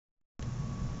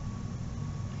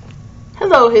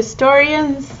Hello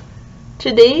historians!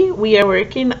 Today we are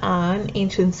working on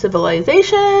ancient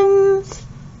civilizations,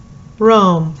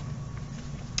 Rome.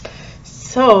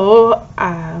 So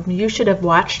you should have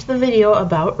watched the video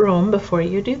about Rome before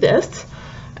you do this,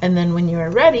 and then when you are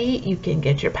ready you can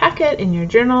get your packet and your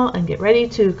journal and get ready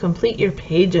to complete your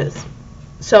pages.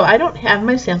 So I don't have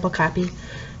my sample copy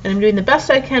and I'm doing the best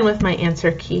I can with my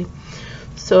answer key.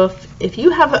 So if you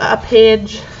have a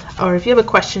page or if you have a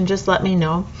question, just let me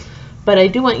know. But I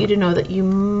do want you to know that you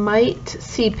might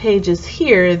see pages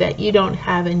here that you don't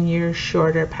have in your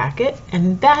shorter packet,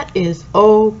 and that is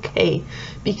okay,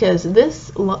 because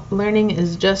this learning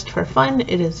is just for fun,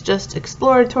 it is just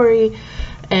exploratory,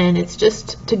 and it's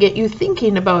just to get you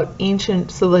thinking about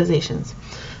ancient civilizations.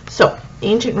 So,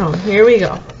 ancient Rome, here we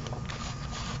go.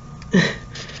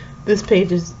 This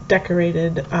page is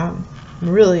decorated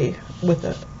really with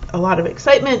a lot of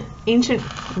excitement. Ancient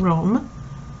Rome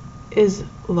is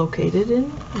located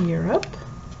in Europe.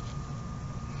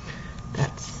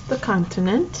 That's the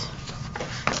continent.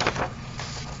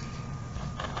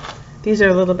 These are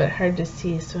a little bit hard to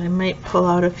see, so I might pull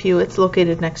out a few. It's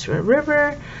located next to a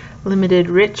river, limited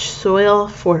rich soil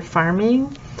for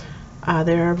farming.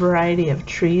 There are a variety of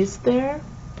trees there.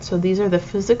 So these are the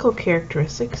physical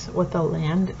characteristics, what the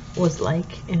land was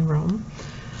like in Rome.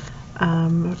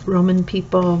 Roman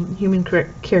people, human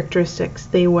characteristics,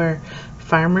 they were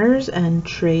farmers and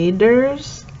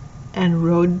traders and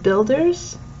road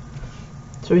builders.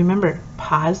 So remember,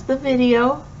 pause the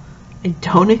video. I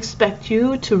don't expect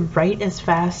you to write as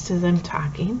fast as I'm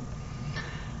talking.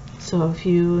 So if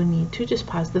you need to, just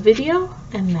pause the video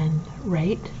and then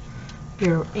write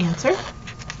your answer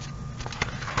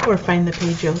or find the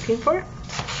page you're looking for.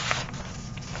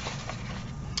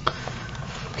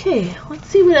 Okay, let's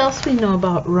see what else we know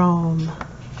about Rome.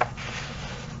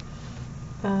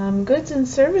 Goods and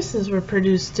services were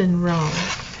produced in Rome.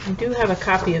 I do have a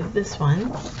copy of this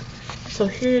one. So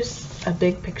here's a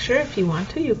big picture. If you want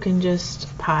to, you can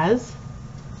just pause.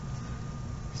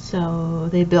 So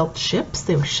they built ships,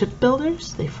 they were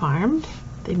shipbuilders, they farmed,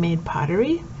 they made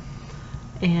pottery,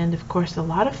 and of course a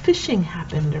lot of fishing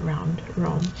happened around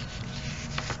Rome.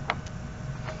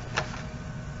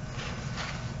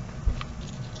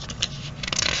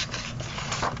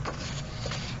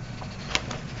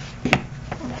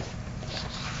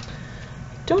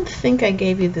 I don't think I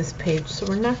gave you this page, so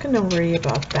we're not going to worry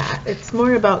about that. It's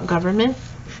more about government.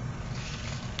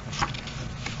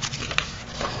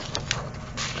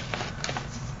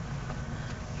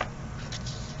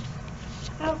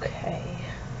 Okay,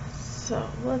 so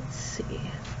let's see.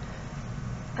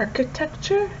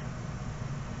 Architecture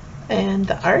and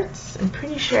the arts. I'm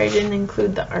pretty sure I didn't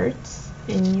include the arts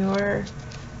in your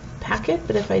packet,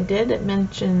 but if I did, it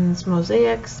mentions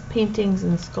mosaics, paintings,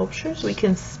 and sculptures. We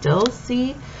can still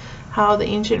see how the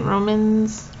ancient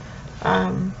Romans,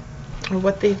 or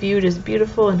what they viewed as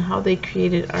beautiful and how they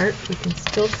created art. We can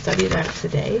still study that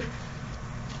today.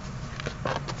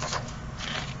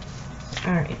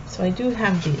 Alright, so I do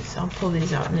have these. I'll pull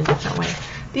these out in a different way.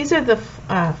 These are the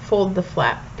fold the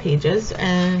flap pages,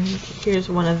 and here's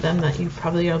one of them that you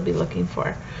probably will be looking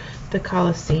for. The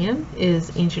Colosseum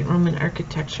is ancient Roman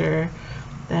architecture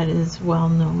that is well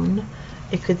known.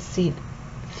 It could seat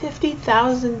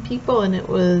 50,000 people, and it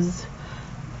was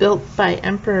built by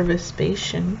Emperor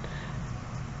Vespasian.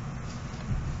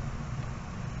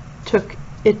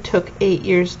 It took 8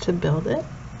 years to build it.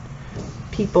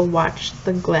 People watched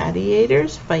the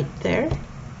gladiators fight there,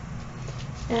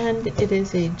 and it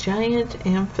is a giant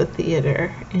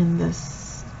amphitheater in the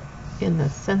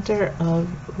center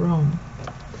of Rome.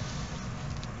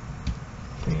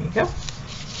 There you go.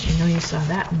 I know you saw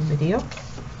that in the video.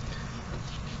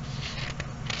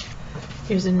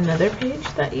 Here's another page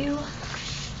that you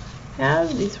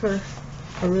have. These were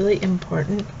a really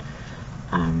important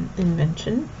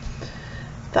invention.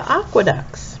 The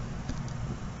aqueducts,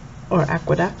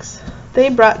 they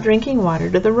brought drinking water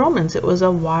to the Romans. It was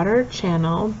a water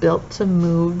channel built to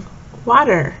move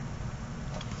water.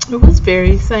 It was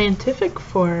very scientific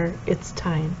for its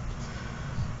time.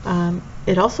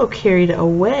 It also carried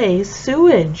away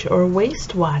sewage or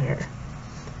wastewater,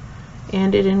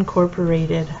 and it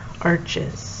incorporated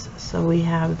arches. So we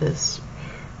have this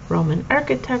Roman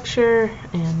architecture,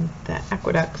 and the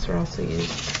aqueducts are also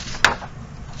used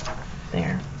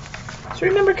there. So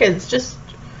remember, kids, just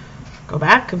go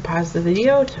back and pause the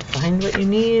video to find what you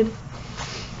need.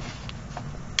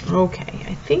 Okay,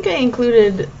 I think I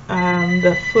included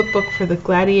the flip book for the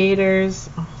gladiators.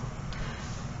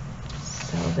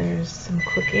 So there's some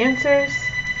quick answers.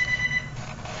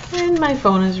 And my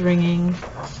phone is ringing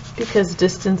because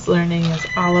distance learning is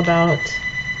all about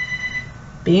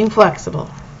being flexible.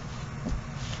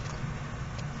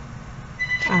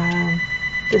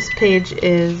 This page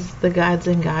is the gods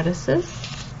and goddesses.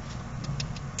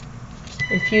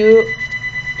 If you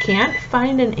can't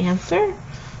find an answer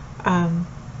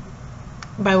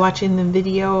by watching the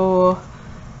video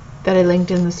that I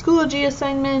linked in the Schoology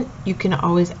assignment, you can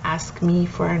always ask me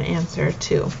for an answer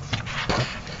too.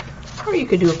 Or you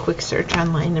could do a quick search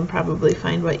online and probably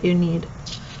find what you need.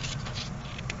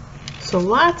 So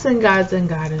lots of gods and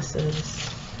goddesses.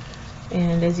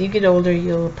 And as you get older,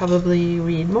 you'll probably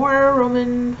read more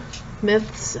Roman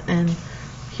myths and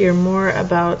hear more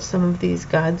about some of these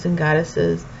gods and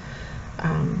goddesses.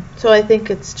 So I think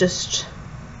it's just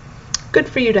good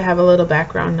for you to have a little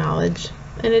background knowledge.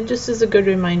 And it just is a good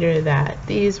reminder that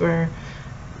these were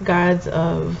gods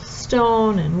of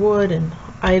stone and wood and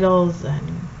idols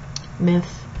and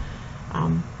myth.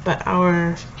 But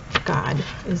our God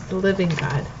is the living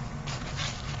God.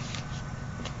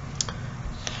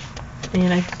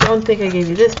 And I don't think I gave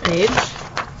you this page,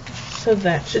 so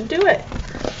that should do it.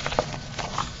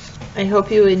 I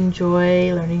hope you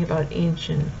enjoy learning about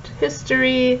ancient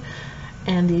history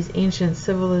and these ancient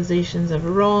civilizations of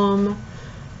Rome,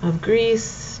 of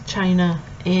Greece, China,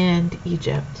 and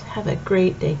Egypt. Have a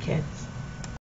great day, kids.